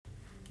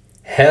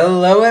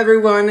Hello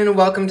everyone and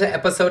welcome to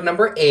episode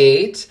number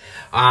 8.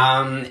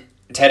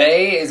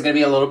 Today is going to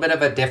be a little bit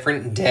of a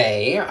different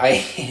day.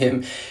 I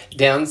am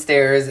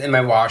downstairs in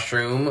my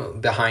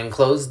washroom behind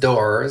closed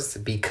doors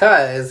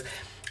because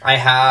I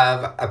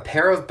have a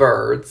pair of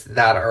birds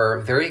that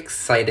are very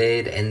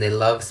excited and they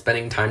love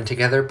spending time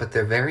together, but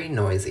they're very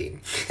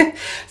noisy.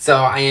 So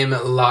I am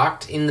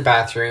locked in the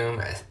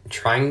bathroom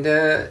trying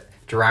to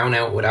drown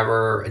out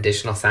whatever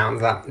additional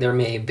sounds that there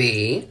may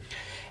be,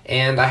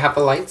 and I have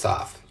the lights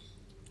off.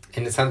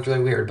 And it sounds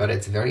really weird, but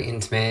it's very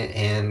intimate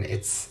and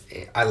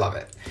I love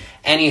it.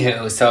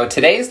 Anywho, so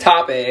today's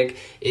topic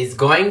is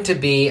going to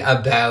be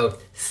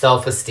about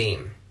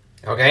self-esteem,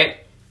 okay?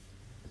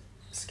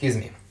 Excuse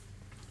me.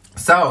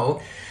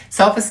 So,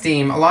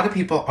 self-esteem, a lot of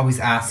people always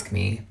ask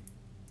me,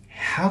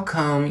 how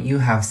come you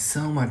have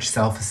so much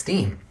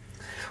self-esteem?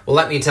 Well,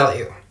 let me tell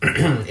you,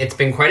 it's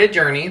been quite a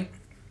journey,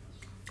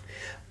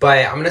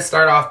 but I'm going to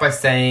start off by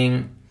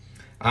saying,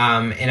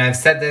 and I've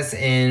said this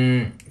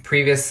in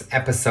previous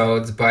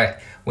episodes,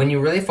 but when you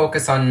really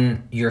focus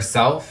on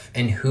yourself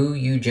and who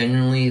you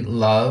genuinely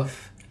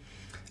love,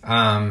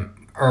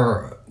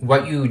 or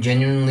what you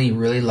genuinely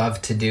really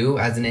love to do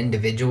as an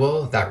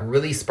individual, that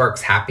really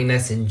sparks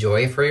happiness and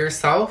joy for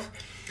yourself.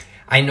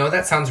 I know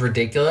that sounds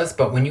ridiculous,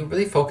 but when you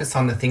really focus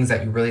on the things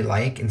that you really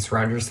like and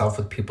surround yourself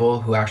with people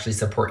who actually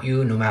support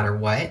you no matter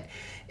what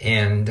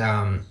and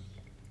are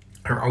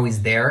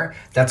always there,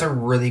 that's a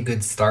really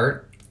good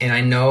start. And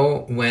I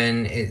know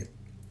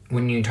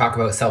when you talk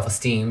about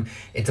self-esteem,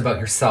 it's about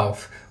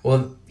yourself.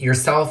 Well,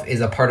 yourself is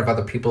a part of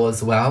other people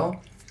as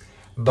well.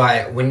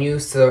 But when you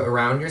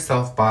surround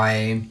yourself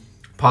by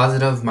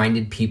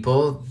positive-minded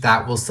people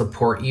that will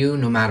support you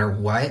no matter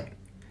what,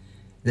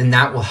 then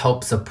that will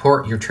help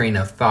support your train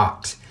of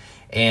thought.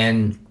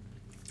 And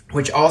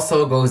which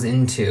also goes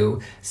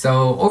into,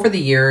 so over the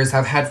years,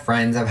 I've had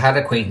friends, I've had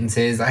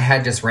acquaintances, I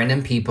had just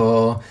random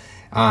people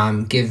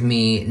give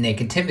me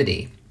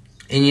negativity.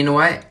 And you know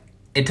what?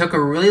 It took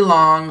a really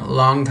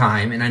long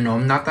time, and I know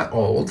I'm not that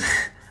old.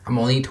 I'm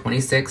only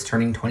 26,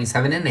 turning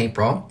 27 in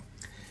April.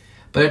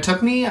 But it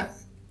took me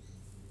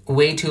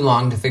way too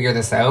long to figure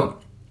this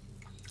out.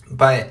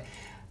 But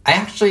I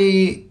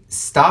actually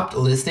stopped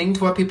listening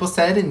to what people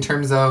said in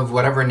terms of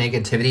whatever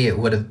negativity it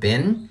would have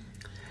been.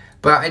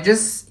 But I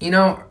just,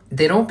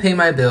 they don't pay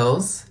my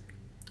bills.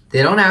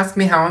 They don't ask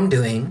me how I'm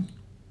doing.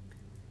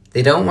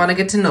 They don't want to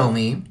get to know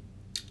me.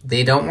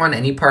 They don't want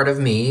any part of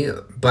me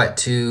but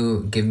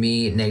to give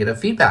me negative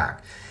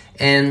feedback.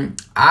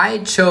 And I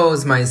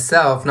chose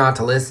myself not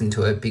to listen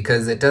to it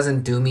because it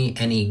doesn't do me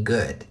any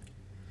good.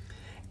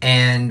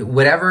 And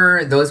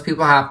whatever those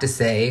people have to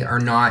say are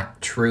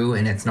not true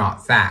and it's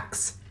not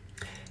facts.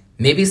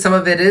 Maybe some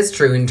of it is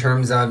true in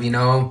terms of,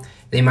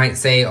 they might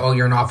say, oh,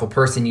 you're an awful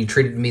person, you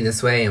treated me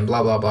this way and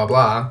blah, blah, blah,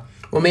 blah.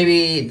 Well,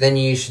 maybe then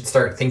you should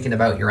start thinking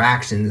about your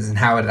actions and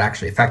how it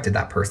actually affected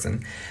that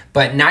person.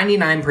 But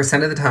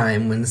 99% of the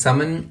time, when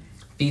someone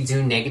feeds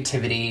you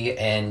negativity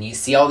and you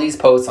see all these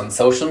posts on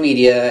social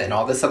media and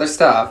all this other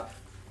stuff,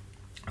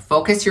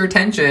 focus your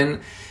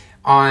attention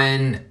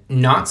on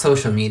not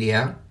social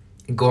media.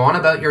 Go on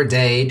about your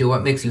day, do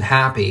what makes you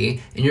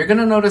happy, and you're going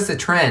to notice a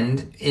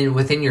trend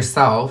within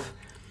yourself.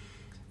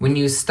 When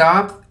you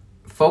stop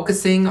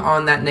focusing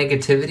on that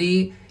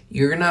negativity,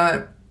 you're going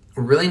to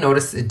really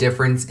notice a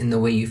difference in the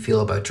way you feel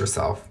about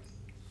yourself.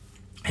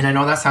 And I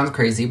know that sounds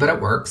crazy, but it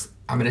works.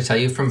 I'm going to tell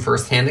you from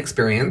firsthand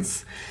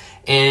experience.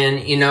 And,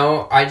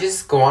 I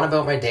just go on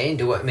about my day and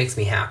do what makes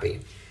me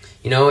happy.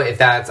 If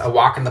that's a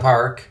walk in the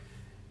park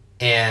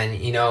and,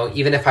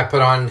 even if I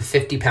put on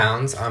 50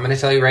 pounds, I'm going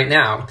to tell you right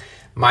now,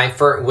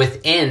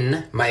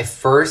 within my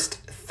first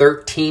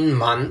 13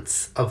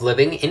 months of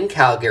living in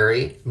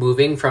Calgary,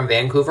 moving from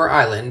Vancouver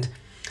Island,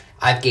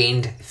 I've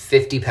gained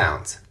 50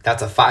 pounds.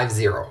 That's a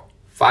 50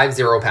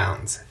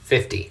 pounds,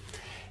 50.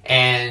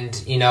 And,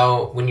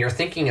 when you're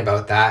thinking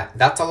about that,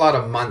 that's a lot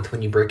of month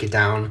when you break it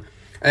down.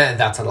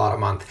 That's a lot of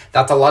month.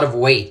 That's a lot of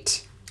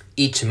weight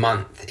each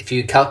month. If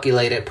you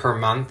calculate it per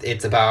month,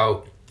 it's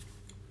about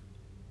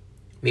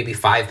maybe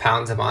 5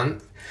 pounds a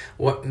month,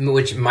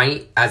 which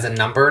might, as a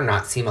number,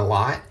 not seem a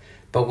lot.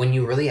 But when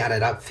you really add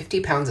it up,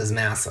 50 pounds is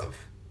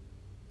massive.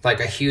 Like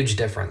a huge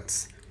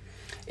difference.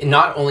 And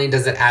not only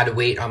does it add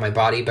weight on my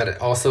body, but it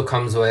also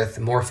comes with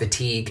more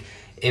fatigue.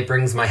 It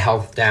brings my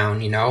health down,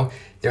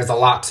 There's a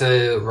lot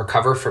to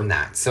recover from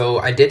that. So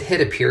I did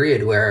hit a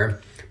period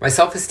where my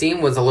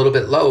self-esteem was a little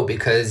bit low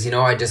because,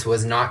 I just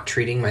was not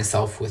treating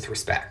myself with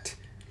respect.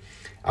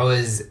 I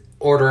was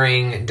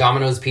ordering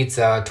Domino's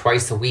pizza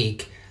twice a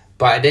week,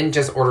 but I didn't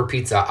just order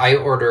pizza. I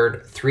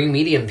ordered 3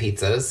 medium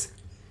pizzas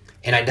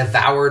and I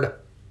devoured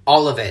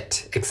all of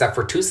it except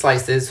for 2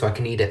 slices so I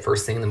can eat it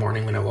first thing in the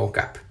morning when I woke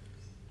up.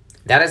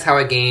 That is how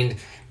I gained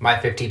my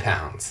 50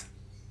 pounds.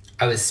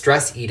 I was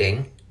stress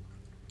eating.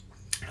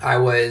 I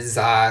was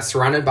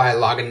surrounded by a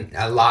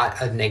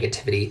lot of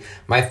negativity.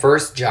 My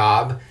first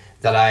job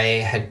that I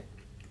had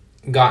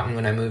gotten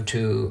when I moved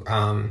to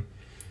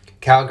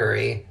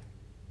Calgary,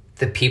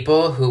 the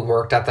people who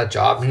worked at that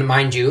job, and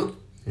mind you,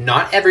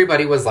 Not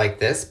everybody was like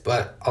this,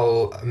 but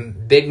a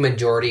big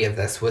majority of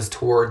this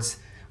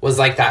was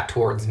like that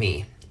towards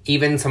me.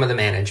 Even some of the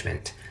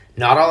management.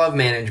 Not all of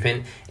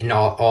management and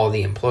all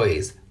the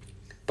employees.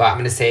 But I'm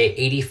going to say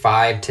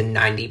 85 to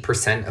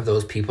 90% of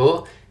those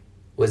people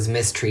was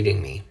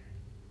mistreating me.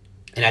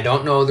 And I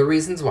don't know the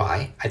reasons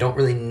why. I don't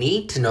really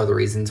need to know the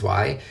reasons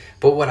why.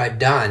 But what I've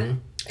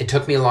done, it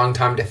took me a long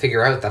time to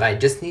figure out that I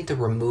just need to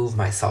remove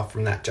myself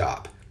from that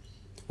job.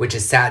 Which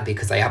is sad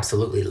because I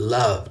absolutely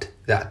loved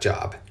that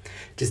job.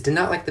 Just did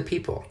not like the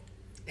people.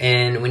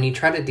 And when you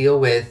try to deal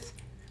with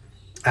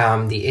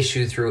the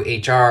issue through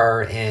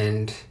HR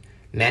and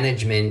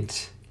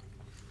management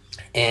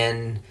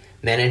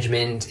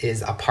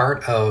is a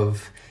part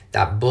of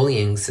that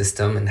bullying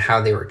system and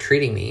how they were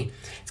treating me,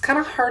 it's kind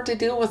of hard to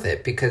deal with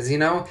it because,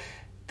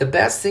 the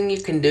best thing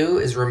you can do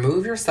is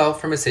remove yourself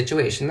from a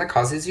situation that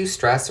causes you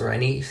stress or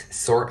any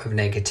sort of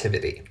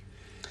negativity.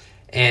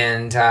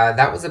 And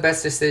that was the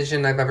best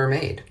decision I've ever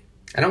made.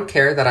 I don't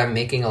care that I'm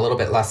making a little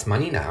bit less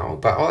money now,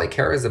 but all I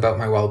care is about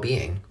my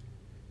well-being.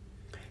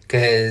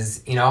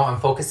 Because, I'm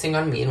focusing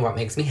on me and what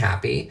makes me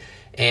happy.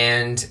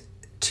 And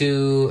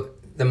to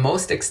the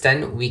most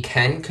extent we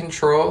can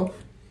control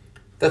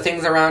the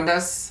things around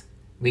us,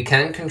 we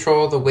can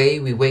control the way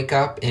we wake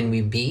up and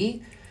we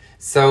be.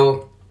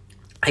 So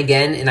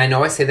again, and I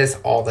know I say this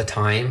all the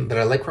time, but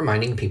I like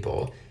reminding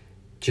people,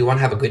 do you want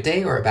to have a good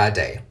day or a bad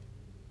day?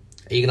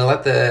 Are you going to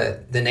let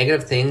the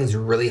negative things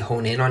really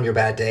hone in on your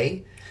bad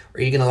day? Or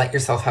are you going to let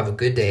yourself have a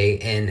good day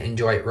and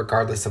enjoy it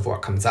regardless of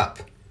what comes up?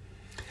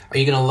 Are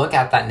you going to look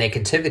at that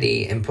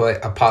negativity and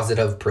put a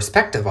positive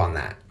perspective on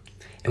that?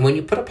 And when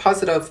you put a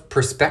positive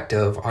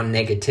perspective on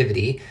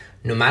negativity,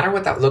 no matter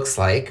what that looks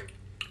like,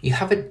 you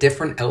have a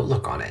different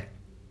outlook on it.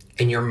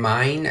 And your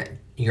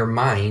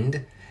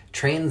mind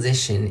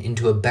transition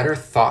into a better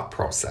thought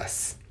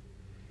process.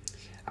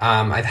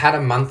 I've had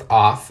a month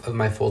off of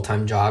my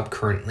full-time job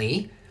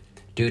currently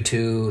due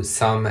to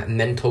some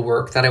mental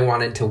work that I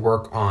wanted to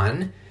work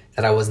on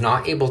that I was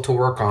not able to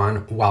work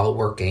on while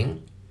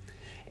working.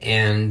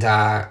 And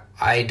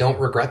I don't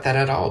regret that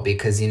at all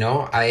because,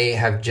 I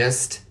have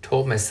just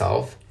told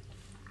myself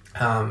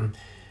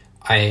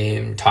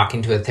I'm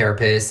talking to a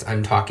therapist.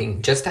 I'm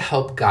talking just to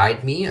help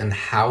guide me on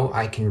how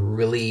I can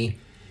really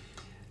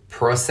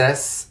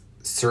process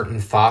certain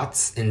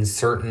thoughts and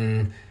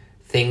certain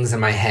things in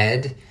my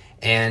head.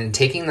 And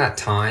taking that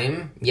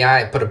time,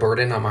 I put a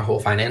burden on my whole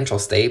financial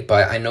state,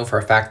 but I know for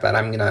a fact that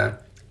I'm going to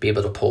be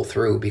able to pull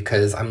through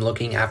because I'm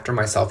looking after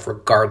myself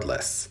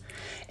regardless.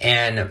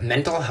 And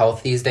mental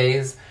health these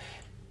days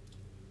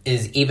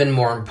is even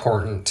more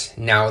important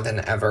now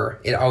than ever.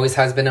 It always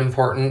has been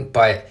important,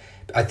 but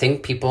I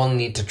think people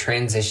need to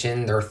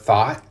transition their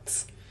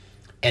thoughts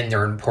and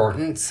their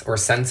importance or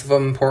sense of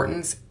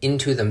importance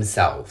into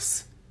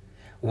themselves.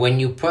 When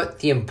you put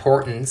the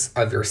importance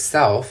of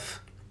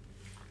yourself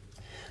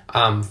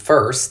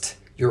first,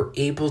 you're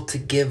able to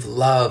give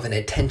love and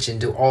attention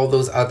to all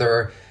those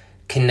other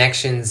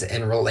connections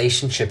and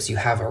relationships you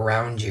have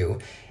around you.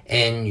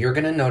 And you're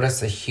going to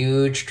notice a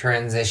huge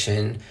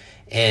transition.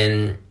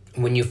 And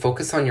when you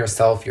focus on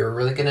yourself, you're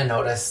really going to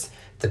notice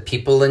the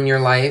people in your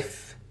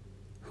life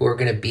who are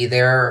going to be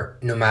there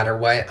no matter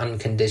what,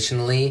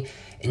 unconditionally.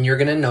 And you're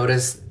going to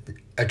notice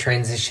a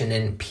transition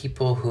in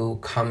people who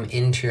come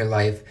into your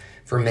life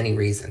for many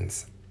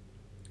reasons.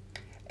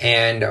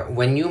 And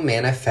when you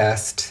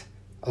manifest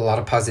a lot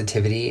of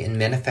positivity and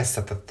manifest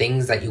the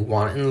things that you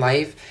want in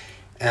life,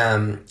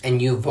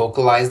 and you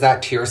vocalize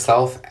that to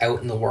yourself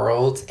out in the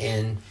world,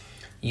 and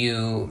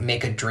you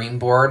make a dream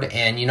board.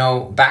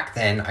 And back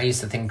then I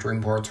used to think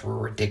dream boards were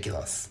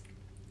ridiculous.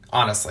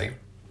 Honestly,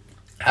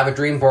 I have a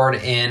dream board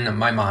in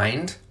my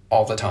mind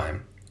all the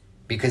time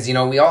because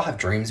we all have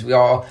dreams. We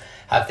all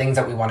have things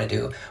that we want to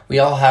do. We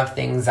all have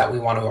things that we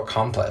want to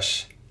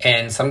accomplish.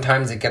 And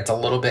sometimes it gets a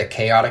little bit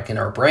chaotic in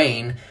our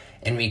brain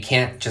and we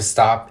can't just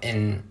stop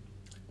and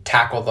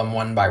tackle them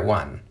one by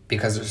one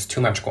because there's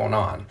too much going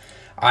on.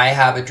 I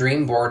have a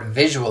dream board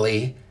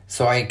visually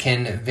so I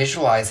can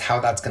visualize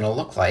how that's going to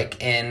look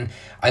like. And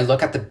I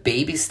look at the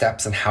baby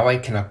steps and how I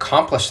can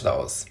accomplish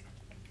those.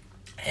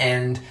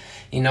 And,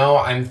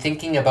 I'm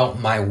thinking about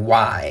my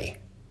why.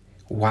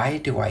 Why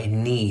do I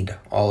need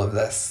all of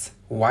this?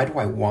 Why do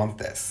I want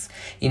this?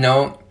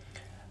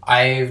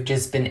 I've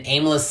just been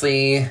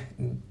aimlessly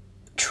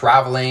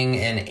traveling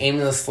and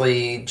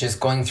aimlessly just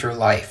going through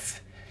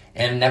life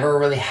and never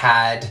really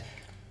had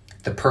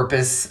the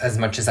purpose as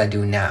much as I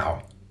do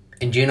now.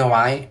 And do you know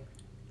why?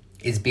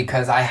 It's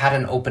because I had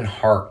an open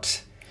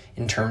heart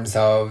in terms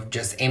of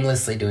just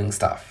aimlessly doing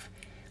stuff.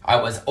 I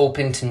was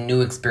open to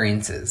new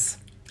experiences.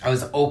 I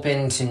was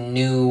open to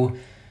new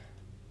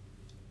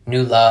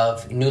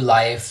love, new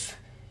life,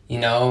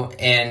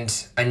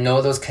 and I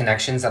know those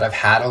connections that I've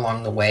had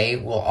along the way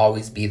will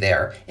always be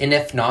there. And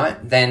if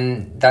not,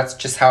 then that's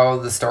just how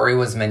the story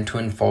was meant to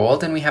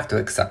unfold, and we have to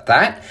accept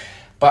that.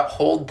 But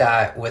hold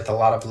that with a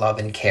lot of love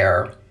and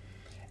care.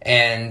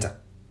 And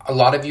a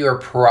lot of you are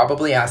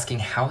probably asking,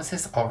 how is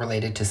this all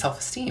related to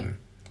self-esteem?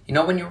 You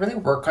know, when you really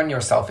work on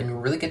yourself and you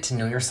really get to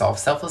know yourself,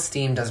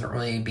 self-esteem doesn't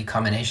really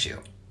become an issue.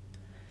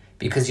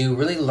 Because you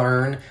really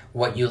learn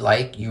what you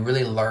like, you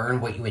really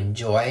learn what you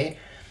enjoy,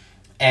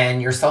 and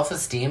your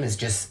self-esteem is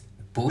just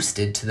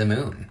boosted to the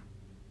moon.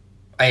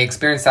 I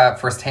experienced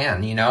that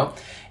firsthand, you know?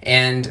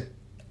 And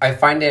I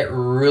find it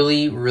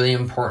really, really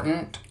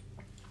important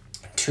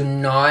to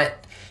not...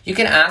 You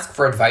can ask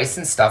for advice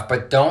and stuff,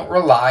 but don't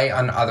rely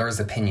on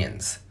others'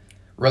 opinions.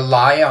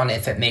 Rely on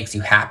if it makes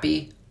you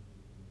happy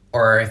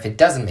or if it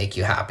doesn't make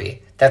you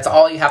happy. That's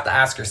all you have to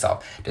ask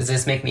yourself. Does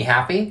this make me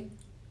happy?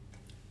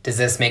 Does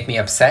this make me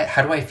upset?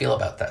 How do I feel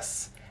about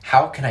this?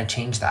 How can I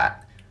change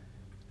that?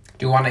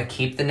 Do I want to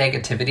keep the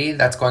negativity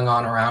that's going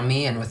on around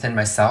me and within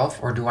myself,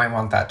 or do I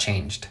want that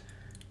changed?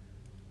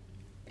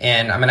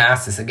 And I'm going to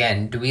ask this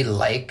again. Do we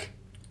like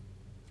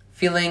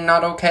feeling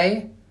not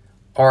okay?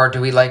 Or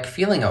do we like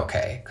feeling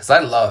okay? Because I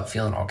love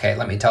feeling okay,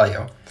 let me tell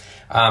you.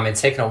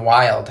 It's taken a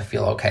while to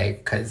feel okay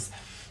because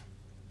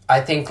I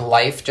think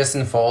life just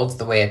unfolds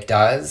the way it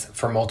does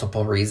for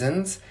multiple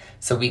reasons.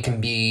 So we can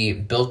be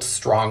built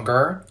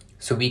stronger,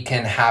 so we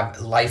can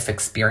have life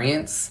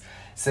experience.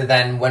 So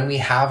then when we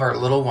have our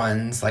little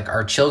ones, like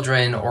our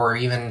children or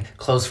even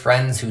close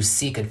friends who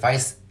seek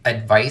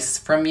advice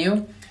from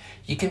you,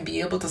 you can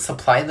be able to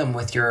supply them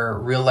with your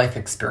real life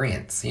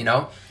experience, you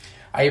know?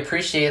 I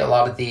appreciate a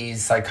lot of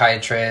these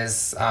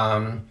psychiatrists,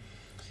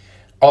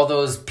 all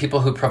those people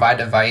who provide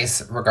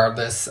advice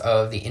regardless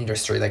of the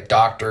industry, like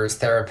doctors,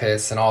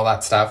 therapists, and all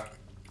that stuff.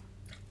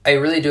 I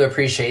really do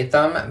appreciate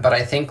them, but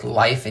I think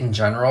life in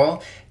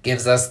general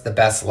gives us the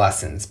best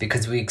lessons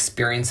because we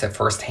experience it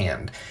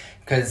firsthand.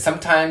 Because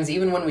sometimes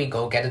even when we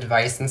go get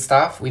advice and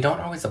stuff, we don't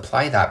always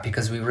apply that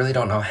because we really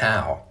don't know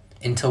how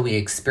until we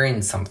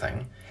experience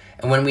something.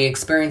 And when we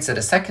experience it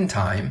a second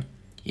time,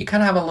 you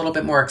kind of have a little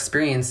bit more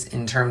experience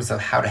in terms of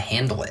how to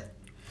handle it,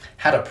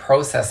 how to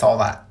process all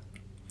that.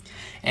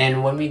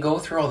 And when we go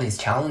through all these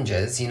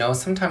challenges, you know,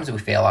 sometimes we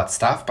fail at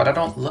stuff, but I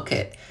don't look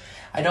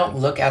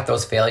at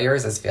those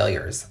failures as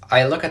failures.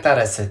 I look at that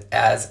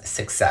as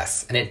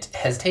success. And it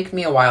has taken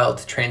me a while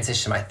to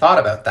transition my thought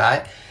about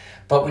that.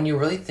 But when you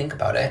really think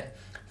about it,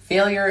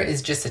 failure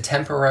is just a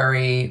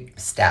temporary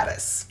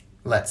status,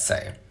 let's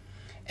say.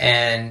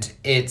 And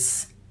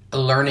it's a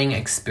learning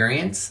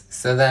experience.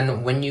 So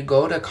then when you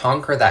go to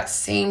conquer that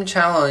same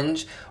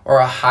challenge or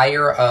a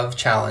higher of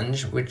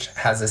challenge, which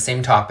has the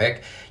same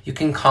topic, you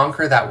can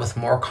conquer that with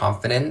more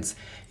confidence.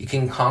 You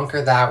can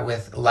conquer that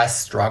with less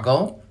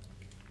struggle.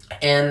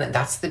 And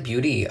that's the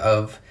beauty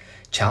of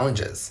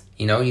challenges.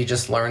 You know, you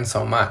just learn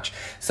so much.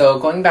 So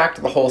going back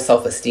to the whole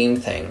self-esteem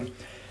thing,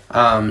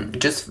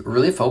 just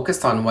really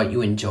focus on what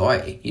you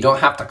enjoy. You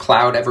don't have to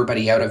cloud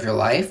everybody out of your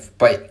life,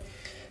 but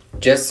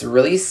just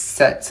really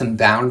set some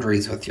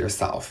boundaries with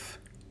yourself.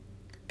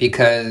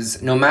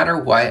 Because no matter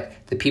what,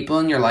 the people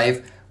in your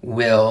life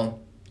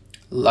will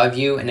love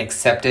you and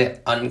accept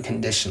it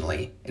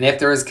unconditionally. And if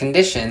there is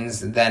conditions,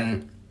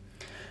 then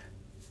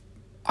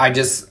I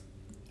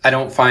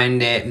don't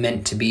find it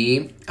meant to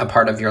be a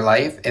part of your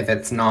life if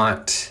it's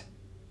not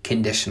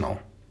conditional,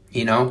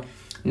 you know?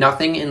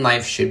 Nothing in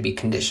life should be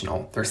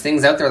conditional. There's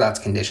things out there that's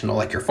conditional,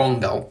 like your phone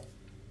bill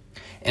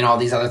and all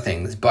these other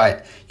things,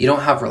 but you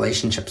don't have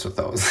relationships with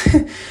those.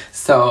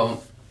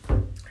 So,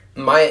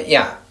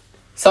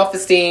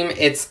 self-esteem,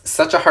 it's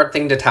such a hard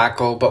thing to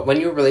tackle, but when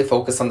you really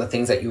focus on the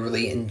things that you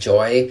really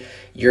enjoy,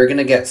 you're going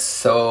to get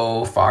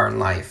so far in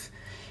life.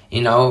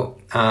 You know,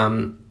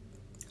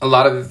 a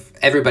lot of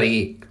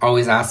everybody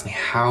always asks me,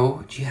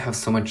 how do you have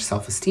so much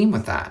self-esteem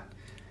with that?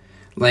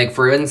 Like,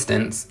 for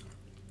instance,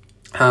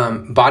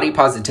 body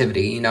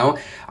positivity, you know,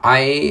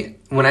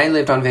 when I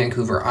lived on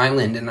Vancouver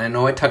Island, and I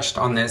know I touched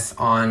on this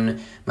on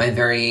my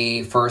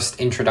very first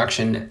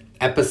introduction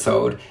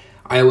episode,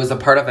 I was a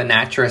part of a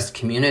naturist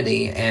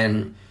community,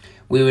 and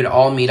we would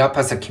all meet up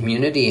as a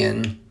community,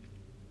 and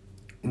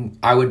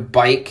I would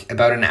bike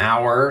about an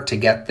hour to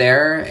get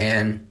there,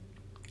 and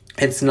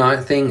it's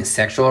nothing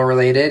sexual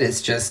related,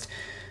 it's just,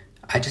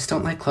 I just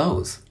don't like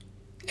clothes.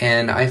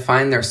 And I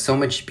find there's so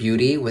much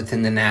beauty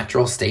within the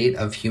natural state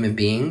of human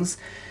beings,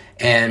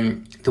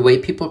 and the way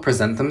people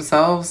present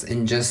themselves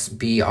and just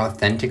be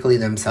authentically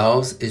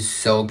themselves is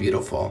so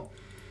beautiful.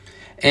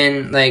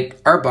 And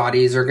like, our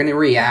bodies are going to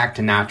react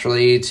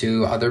naturally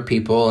to other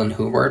people and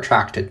who we're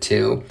attracted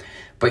to,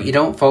 but you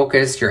don't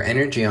focus your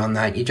energy on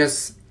that. You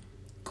just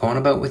go on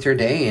about with your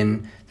day,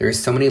 and there's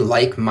so many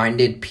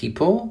like-minded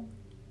people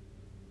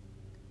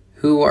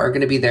who are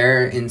going to be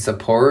there in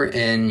support,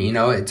 and you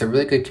know, it's a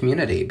really good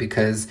community,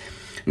 because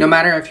no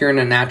matter if you're in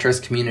a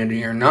naturist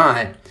community or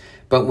not,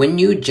 but when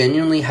you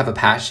genuinely have a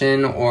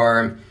passion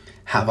or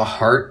have a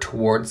heart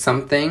towards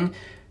something,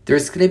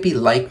 there's going to be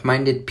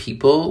like-minded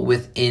people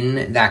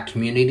within that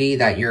community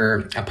that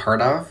you're a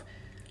part of.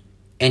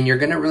 And you're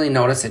going to really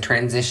notice a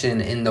transition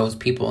in those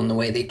people, in the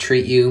way they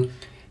treat you,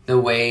 the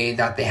way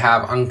that they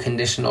have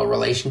unconditional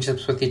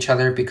relationships with each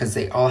other, because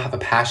they all have a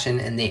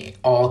passion and they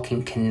all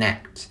can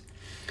connect.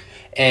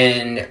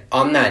 And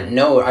on that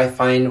note, I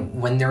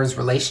find when there's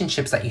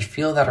relationships that you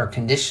feel that are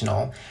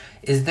conditional,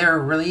 Is there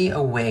really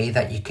a way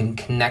that you can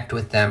connect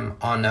with them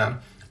on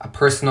a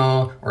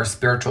personal or a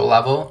spiritual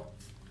level?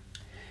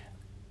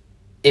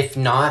 If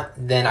not,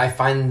 then I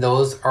find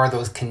those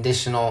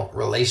conditional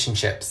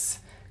relationships,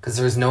 because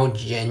there's no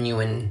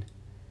genuinity.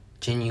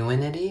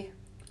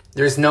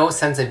 There's no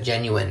sense of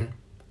genuine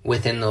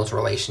within those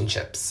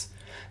relationships.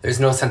 There's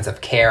no sense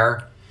of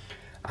care.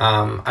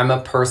 I'm a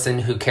person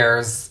who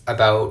cares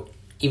about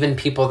even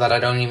people that I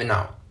don't even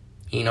know.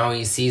 You know,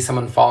 you see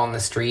someone fall on the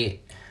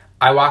street,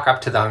 I walk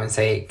up to them and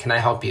say, can I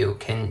help you?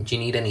 Do you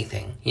need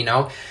anything? You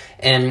know?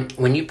 And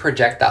when you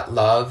project that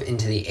love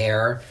into the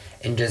air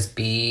and just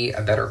be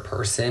a better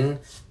person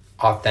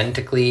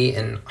authentically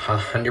and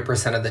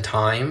 100% of the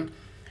time,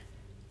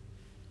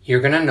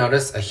 you're going to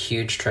notice a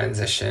huge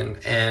transition.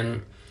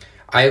 And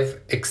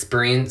I've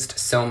experienced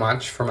so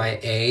much for my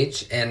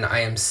age, and I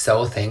am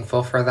so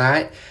thankful for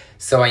that.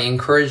 So I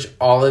encourage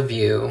all of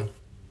you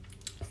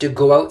to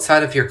go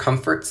outside of your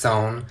comfort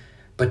zone,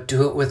 but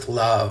do it with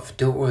love.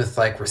 Do it with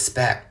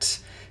respect.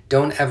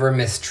 Don't ever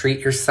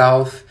mistreat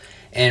yourself.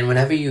 And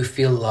whenever you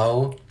feel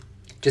low,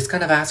 just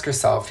kind of ask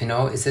yourself,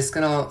 is this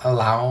going to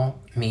allow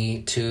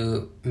me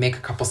to make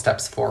a couple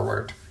steps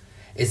forward?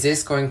 Is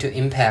this going to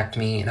impact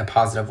me in a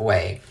positive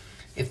way?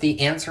 If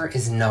the answer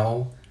is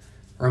no,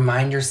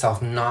 remind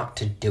yourself not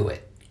to do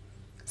it.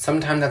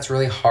 Sometimes that's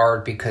really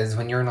hard, because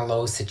when you're in a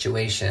low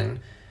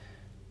situation,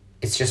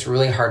 it's just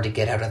really hard to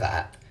get out of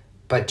that.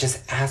 But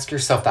just ask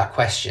yourself that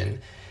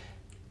question.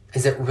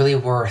 Is it really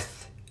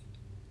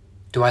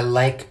do I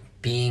like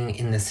being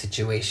in this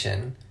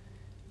situation?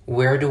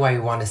 Where do I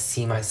want to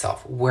see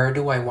myself? Where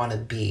do I want to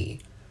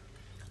be?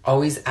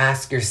 Always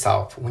ask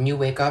yourself, when you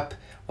wake up,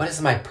 what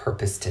is my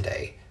purpose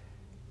today?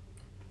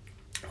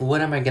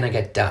 What am I going to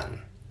get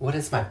done? What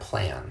is my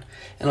plan?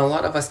 And a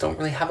lot of us don't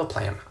really have a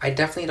plan. I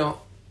definitely don't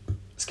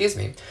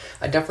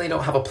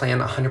have a plan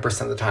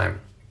 100% of the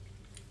time.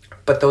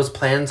 But those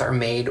plans are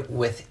made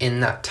within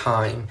that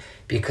time,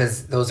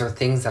 because those are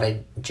things that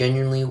I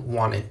genuinely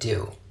want to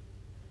do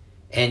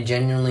and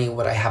genuinely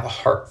what I have a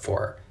heart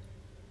for.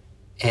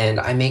 And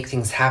I make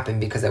things happen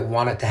because I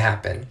want it to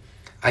happen.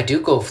 I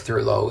do go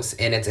through lows,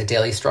 and it's a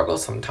daily struggle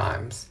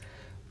sometimes.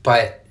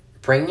 But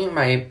bringing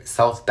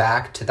myself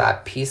back to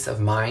that peace of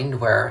mind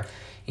where,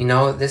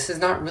 this is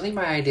not really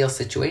my ideal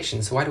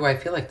situation, so why do I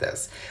feel like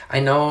this? I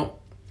know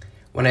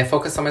when I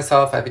focus on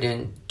myself, I've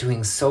been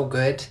doing so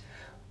good.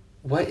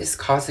 What is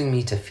causing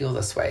me to feel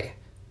this way?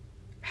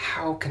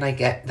 How can I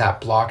get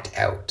that blocked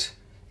out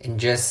and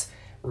just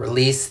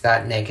release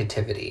that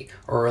negativity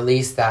or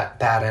release that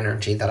bad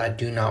energy that I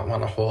do not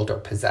want to hold or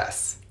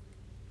possess?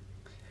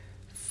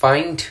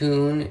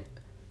 Fine-tune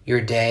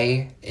your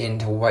day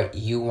into what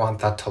you want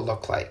that to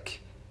look like.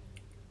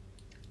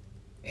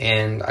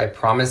 And I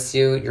promise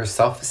you, your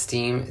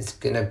self-esteem is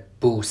going to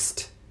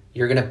boost.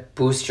 You're going to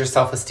boost your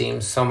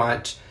self-esteem so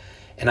much.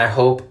 And I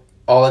hope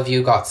all of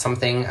you got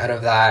something out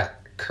of that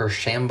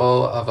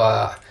Kershamble of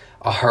a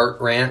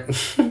heart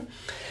rant.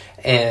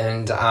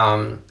 And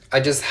I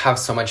just have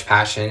so much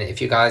passion.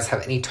 If you guys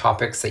have any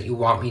topics that you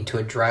want me to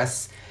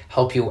address,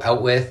 help you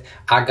out with,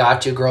 I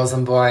got you, girls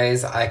and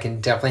boys. I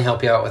can definitely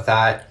help you out with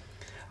that.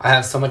 I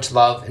have so much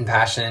love and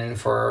passion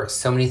for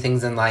so many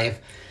things in life,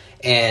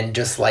 and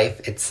just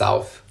life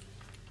itself.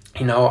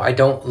 I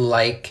don't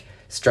like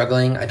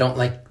struggling. I don't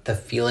like the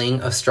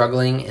feeling of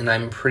struggling, and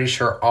I'm pretty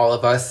sure all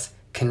of us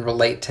can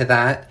relate to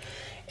that.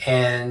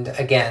 And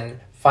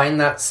again, find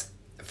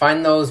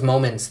those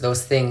moments,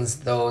 those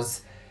things,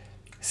 those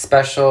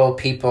special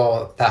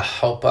people that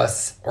help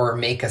us or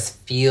make us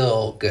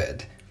feel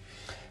good.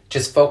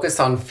 Just focus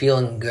on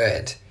feeling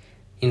good.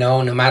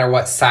 No matter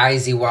what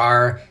size you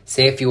are,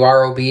 say if you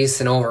are obese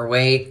and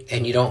overweight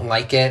and you don't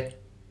like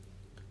it,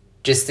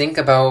 just think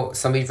about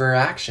some of your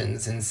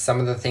actions and some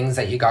of the things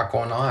that you got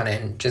going on,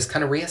 and just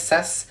kind of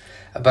reassess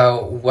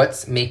about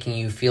what's making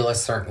you feel a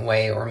certain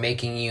way or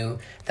making you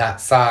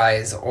that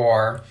size.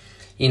 Or,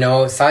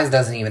 size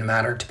doesn't even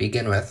matter to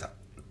begin with.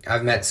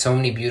 I've met so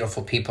many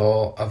beautiful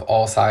people of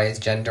all size,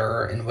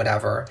 gender, and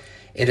whatever.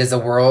 It is a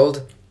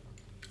world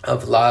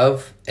of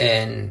love,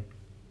 and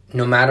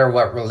no matter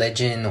what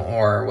religion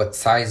or what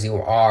size you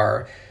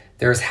are,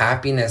 there's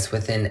happiness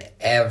within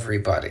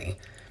everybody.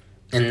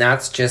 And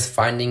that's just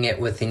finding it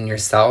within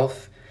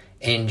yourself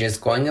and just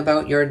going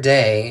about your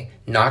day,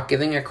 not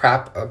giving a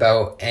crap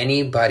about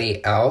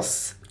anybody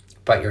else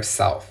but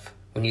yourself.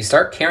 When you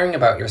start caring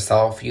about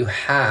yourself, you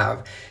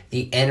have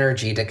the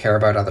energy to care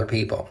about other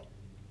people.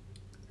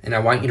 And I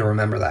want you to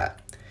remember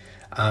that.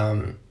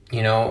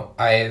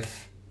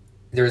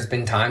 There's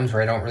been times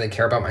where I don't really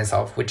care about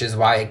myself, which is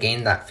why I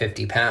gained that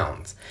 50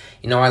 pounds.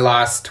 I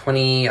lost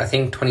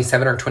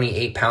 27 or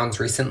 28 pounds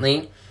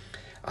recently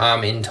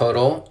in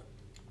total.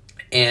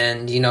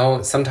 And,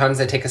 sometimes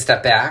I take a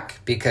step back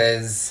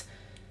because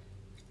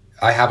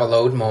I have a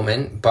low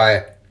moment,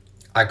 but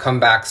I come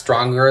back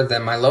stronger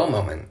than my low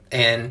moment.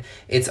 And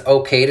it's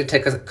okay to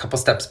take a couple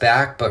steps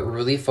back, but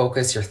really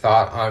focus your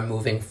thought on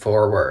moving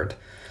forward.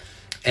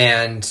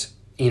 And,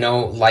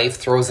 life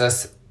throws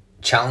us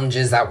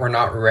challenges that we're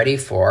not ready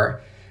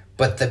for.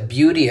 But the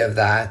beauty of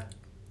that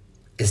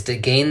is to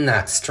gain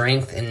that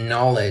strength and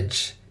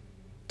knowledge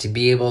to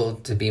be able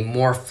to be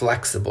more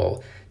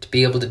flexible, to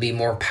be able to be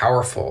more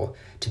powerful,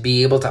 to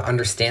be able to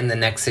understand the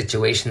next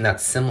situation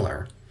that's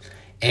similar.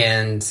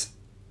 And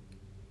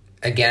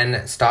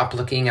again, stop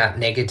looking at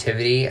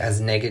negativity as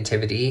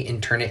negativity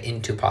and turn it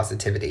into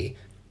positivity.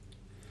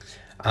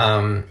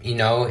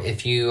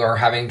 If you are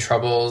having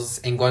troubles,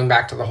 and going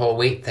back to the whole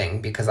weight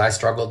thing, because I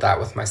struggled that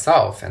with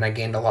myself and I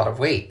gained a lot of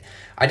weight.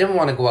 I didn't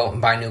want to go out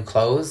and buy new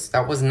clothes.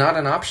 That was not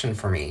an option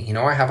for me.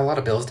 I have a lot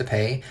of bills to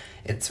pay.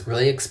 It's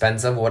really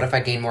expensive. What if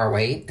I gain more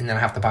weight and then I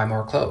have to buy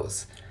more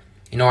clothes?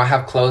 I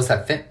have clothes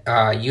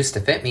that used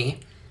to fit me.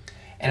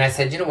 And I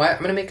said, you know what? I'm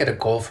going to make it a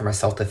goal for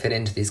myself to fit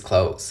into these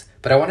clothes.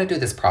 But I want to do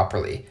this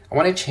properly. I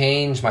want to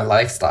change my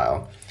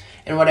lifestyle.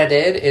 And what I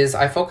did is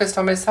I focused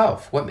on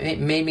myself, what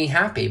made me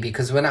happy.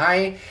 Because when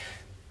I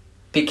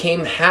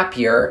became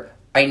happier,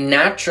 I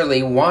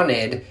naturally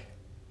wanted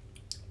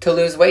to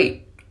lose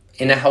weight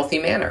in a healthy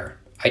manner.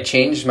 I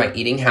changed my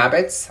eating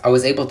habits. I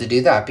was able to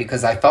do that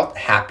because I felt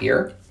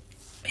happier.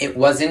 It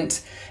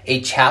wasn't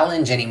a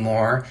challenge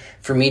anymore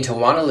for me to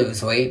want to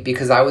lose weight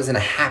because I was in a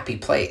happy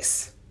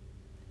place.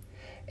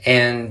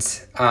 And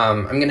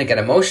I'm going to get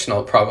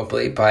emotional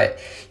probably, but,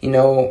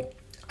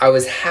 I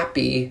was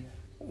happy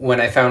when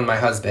I found my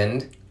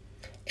husband,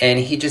 and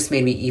he just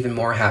made me even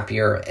more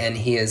happier, and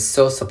he is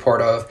so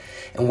supportive.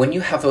 And when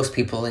you have those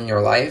people in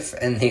your life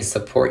and they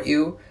support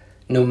you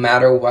no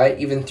matter what,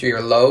 even through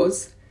your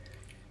lows,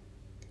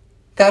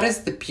 that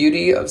is the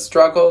beauty of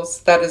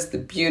struggles. That is the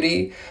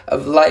beauty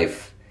of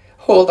life.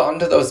 Hold on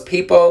to those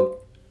people.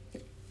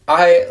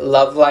 I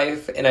love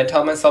life, and I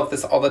tell myself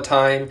this all the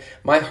time.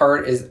 My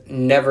heart is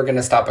never going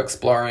to stop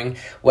exploring,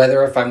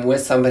 whether if I'm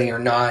with somebody or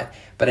not,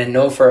 but I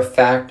know for a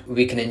fact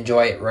we can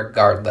enjoy it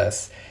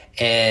regardless.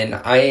 And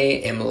I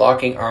am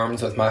locking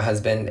arms with my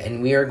husband,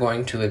 and we are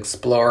going to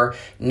explore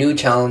new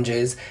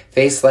challenges,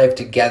 face life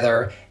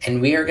together,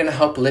 and we are going to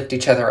help lift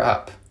each other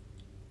up.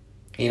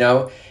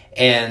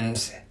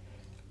 And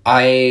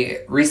I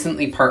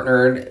recently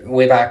partnered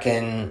way back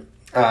in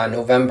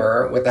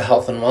November with a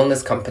health and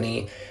wellness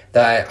company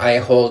that I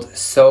hold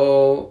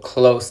so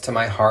close to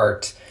my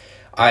heart.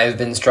 I've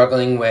been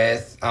struggling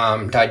with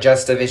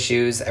digestive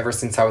issues ever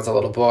since I was a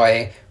little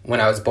boy, when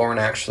I was born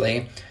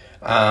actually.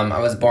 I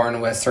was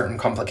born with certain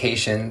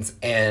complications,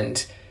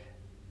 and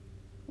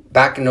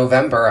back in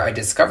November, I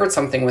discovered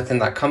something within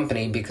that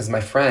company because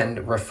my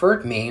friend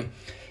referred me,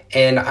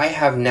 and I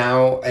have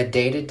now a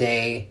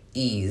day-to-day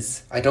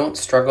ease. I don't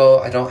struggle.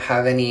 I don't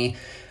have any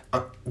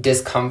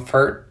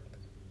discomfort.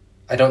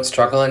 I don't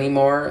struggle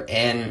anymore,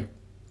 and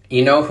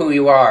you know who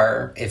you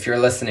are if you're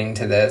listening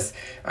to this.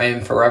 I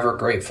am forever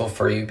grateful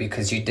for you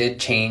because you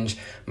did change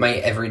my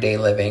everyday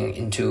living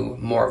into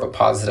more of a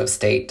positive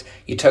state.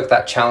 You took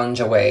that challenge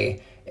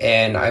away,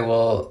 and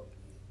I'll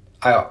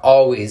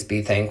always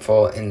be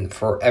thankful and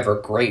forever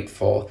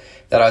grateful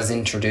that I was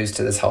introduced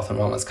to this health and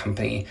wellness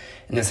company.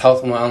 And this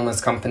health and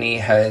wellness company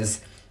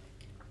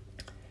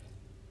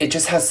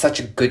just has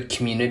such a good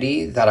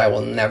community that I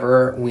will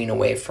never wean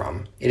away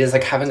from. It is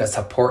like having a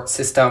support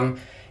system.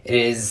 It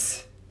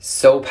is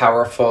so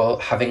powerful,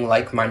 having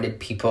like-minded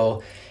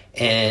people,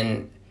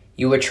 and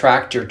you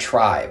attract your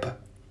tribe.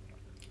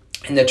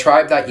 And the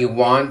tribe that you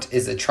want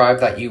is a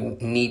tribe that you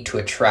need to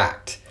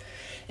attract.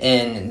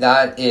 And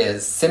that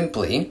is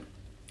simply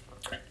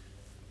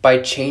by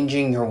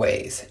changing your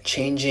ways,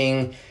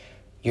 changing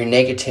your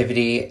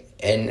negativity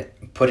and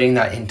putting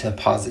that into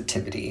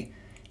positivity.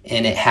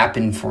 And it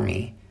happened for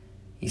me.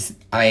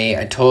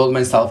 I told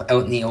myself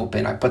out in the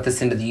open, I put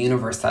this into the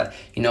universe that,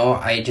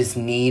 I just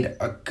need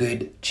a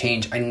good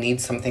change. I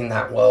need something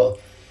that will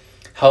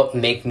help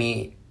make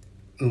me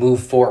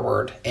move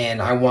forward.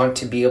 And I want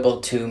to be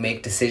able to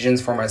make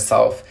decisions for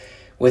myself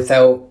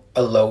without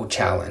a low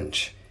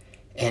challenge.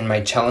 And my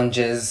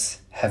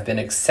challenges have been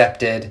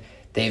accepted.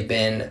 They've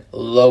been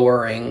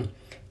lowering.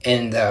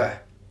 And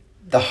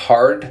the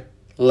hard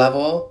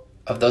level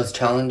of those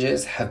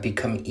challenges have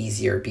become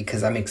easier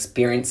because I'm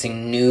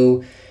experiencing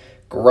new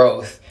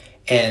growth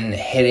and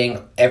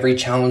hitting every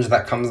challenge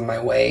that comes my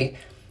way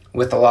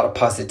with a lot of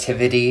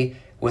positivity,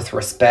 with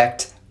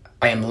respect.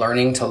 I am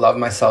learning to love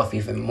myself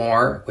even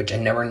more, which I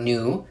never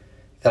knew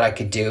that I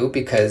could do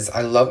because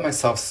I love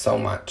myself so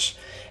much.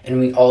 And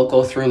we all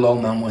go through low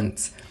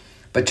moments,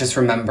 but just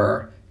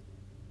remember,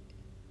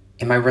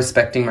 am I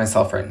respecting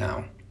myself right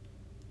now?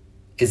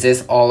 Is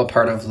this all a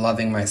part of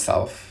loving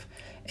myself?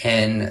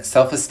 And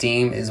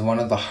self-esteem is one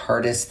of the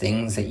hardest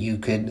things that you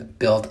could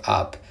build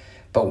up.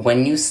 But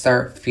when you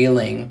start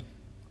feeling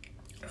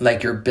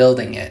like you're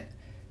building it,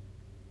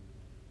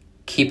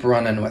 keep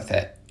running with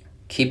it.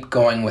 Keep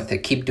going with it.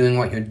 Keep doing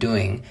what you're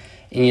doing.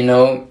 And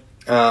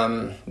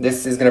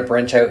this is going to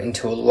branch out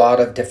into a lot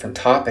of different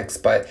topics,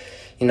 but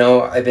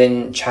I've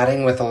been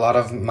chatting with a lot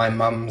of my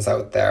moms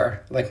out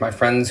there, like my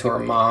friends who are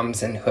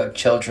moms and who have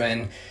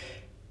children,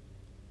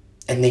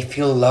 and they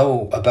feel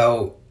low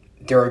about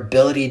their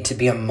ability to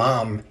be a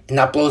mom. And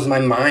that blows my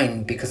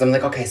mind because I'm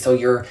like, okay, so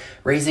you're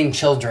raising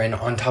children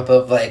on top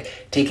of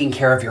like taking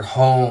care of your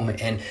home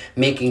and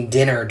making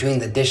dinner, doing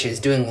the dishes,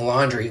 doing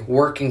laundry,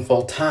 working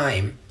full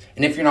time.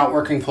 And if you're not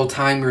working full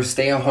time, you're a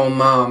stay-at-home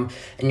mom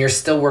and you're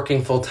still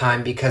working full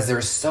time because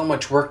there's so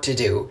much work to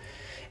do.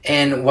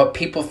 And what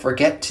people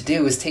forget to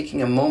do is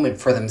taking a moment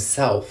for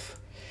themselves.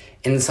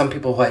 And some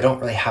people, well, I don't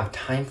really have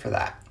time for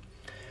that.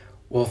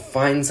 Well,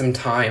 find some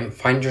time,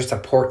 find your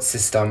support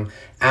system,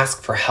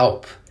 ask for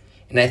help.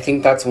 And I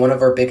think that's one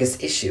of our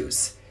biggest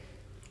issues.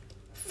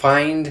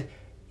 Find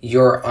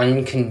your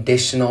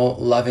unconditional,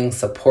 loving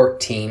support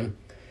team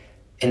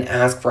and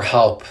ask for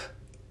help.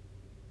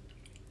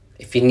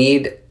 If you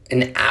need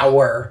an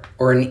hour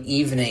or an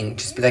evening,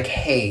 just be like,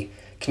 hey,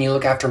 can you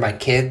look after my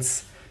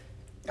kids?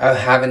 I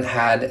haven't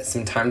had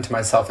some time to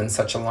myself in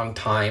such a long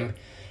time.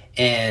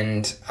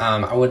 And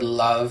I would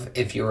love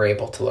if you were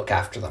able to look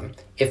after them.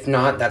 If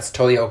not, that's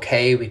totally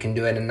okay. We can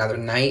do it another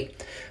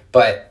night.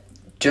 But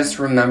just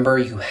remember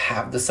you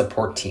have the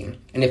support team.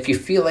 And if you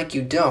feel like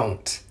you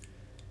don't,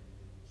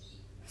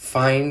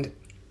 find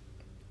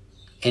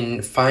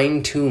and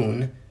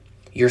fine-tune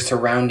your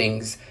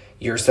surroundings,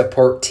 your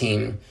support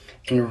team,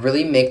 and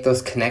really make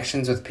those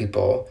connections with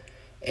people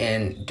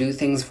and do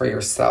things for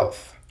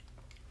yourself.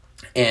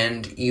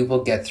 And you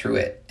will get through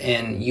it.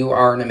 And you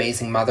are an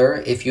amazing mother.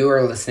 If you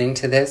are listening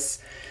to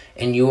this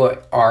and you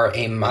are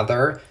a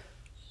mother,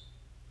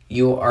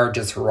 you are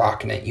just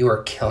rocking it. You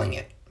are killing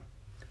it.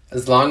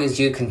 As long as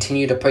you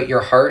continue to put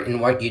your heart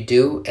in what you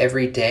do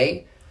every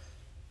day,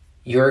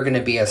 you're going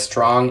to be a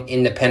strong,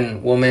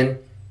 independent woman.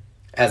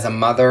 As a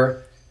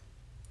mother,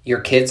 your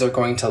kids are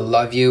going to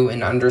love you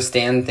and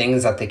understand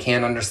things that they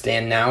can't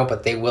understand now,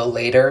 but they will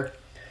later.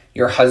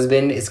 Your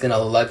husband is going to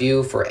love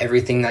you for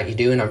everything that you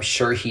do, and I'm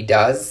sure he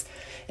does.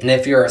 And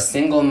if you're a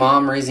single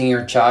mom raising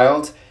your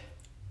child,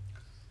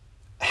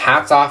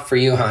 hats off for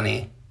you,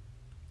 honey.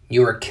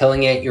 You are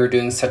killing it. You're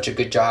doing such a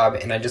good job.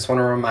 And I just want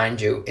to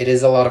remind you, it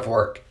is a lot of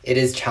work. It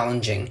is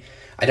challenging.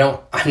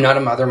 I'm not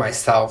a mother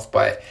myself,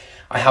 but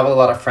I have a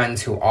lot of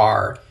friends who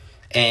are.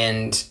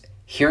 And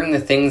hearing the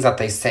things that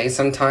they say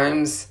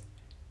sometimes,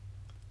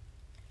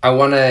 I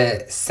want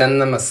to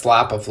send them a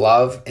slap of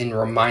love and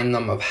remind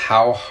them of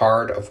how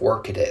hard of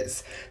work it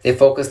is. They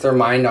focus their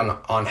mind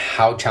on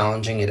how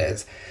challenging it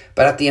is.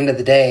 But at the end of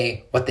the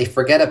day, what they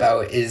forget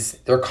about is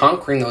they're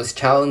conquering those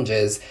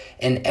challenges,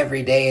 and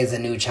every day is a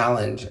new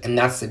challenge. And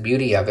that's the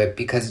beauty of it,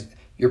 because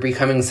you're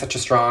becoming such a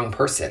strong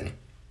person.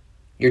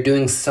 You're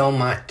doing so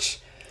much.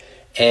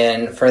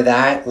 And for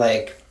that,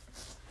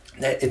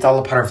 it's all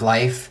a part of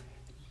life.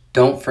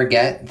 Don't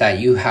forget that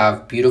you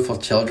have beautiful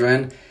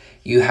children.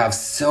 You have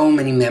so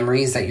many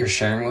memories that you're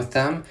sharing with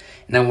them.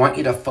 And I want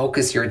you to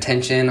focus your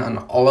attention on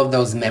all of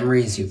those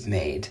memories you've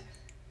made.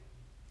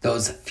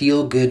 Those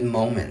feel-good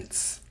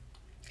moments.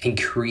 And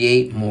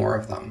create more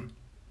of them.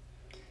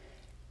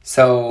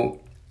 So,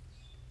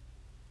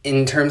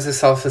 in terms of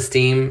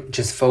self-esteem,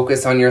 just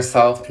focus on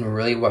yourself and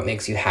really what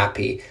makes you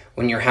happy.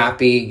 When you're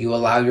happy, you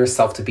allow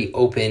yourself to be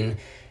open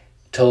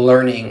to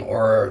learning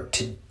or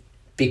to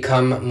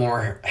become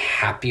more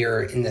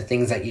happier in the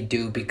things that you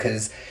do,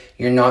 because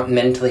you're not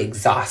mentally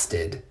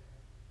exhausted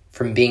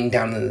from being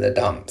down in the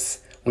dumps.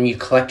 When you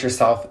collect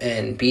yourself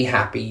and be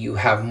happy, you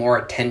have more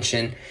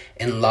attention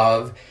and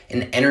love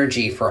and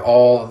energy for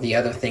all the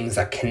other things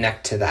that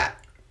connect to that.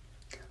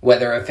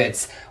 Whether if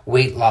it's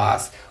weight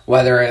loss,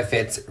 whether if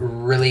it's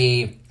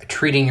really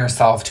treating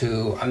yourself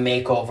to a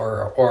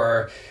makeover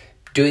or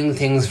doing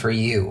things for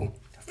you.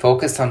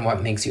 Focus on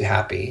what makes you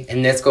happy.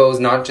 And this goes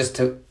not just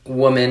to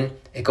women,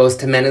 it goes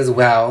to men as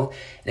well.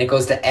 And it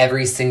goes to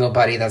every single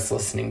buddy that's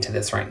listening to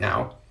this right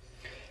now.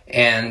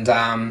 And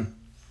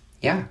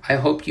I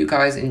hope you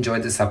guys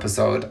enjoyed this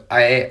episode.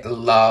 I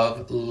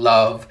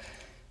love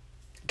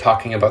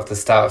talking about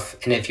this stuff.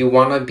 And if you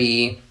want to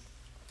be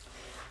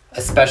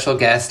a special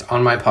guest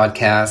on my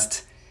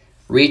podcast,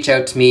 reach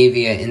out to me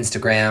via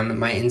Instagram.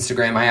 My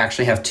Instagram, I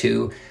actually have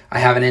two. I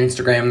have an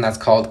Instagram that's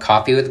called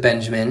Coffee with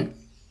Benjamin.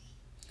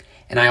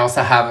 And I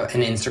also have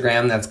an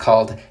Instagram that's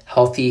called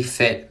Healthy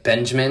Fit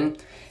Benjamin.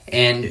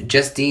 And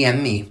just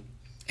DM me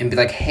and be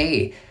like,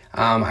 hey,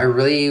 I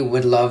really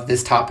would love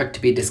this topic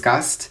to be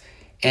discussed.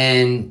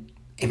 And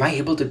am I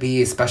able to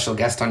be a special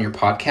guest on your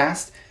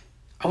podcast?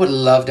 I would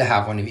love to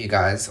have one of you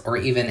guys, or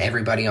even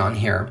everybody on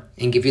here,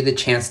 and give you the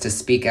chance to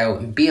speak out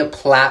and be a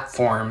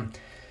platform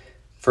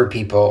for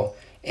people.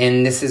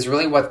 And this is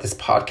really what this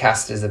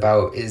podcast is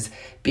about, is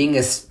being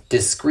a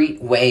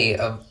discreet way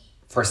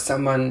for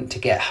someone to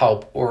get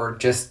help, or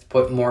just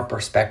put more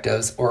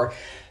perspectives, or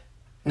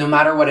no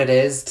matter what it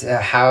is, to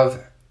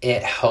have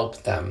it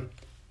help them,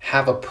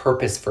 have a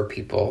purpose for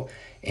people.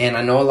 And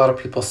I know a lot of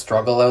people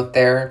struggle out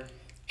there.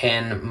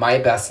 And my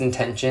best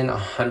intention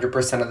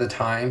 100% of the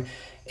time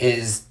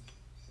is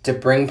to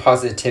bring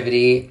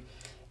positivity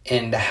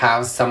and to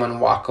have someone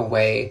walk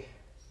away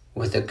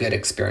with a good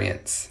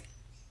experience.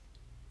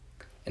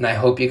 And I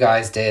hope you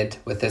guys did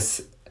with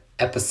this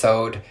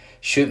episode.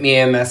 Shoot me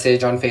a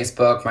message on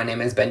Facebook. My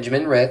name is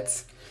Benjamin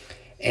Ritz.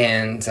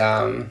 And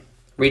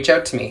reach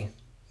out to me.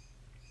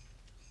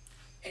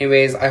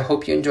 Anyways, I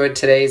hope you enjoyed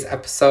today's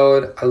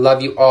episode. I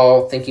love you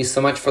all. Thank you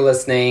so much for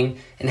listening,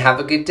 and have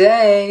a good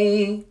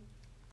day.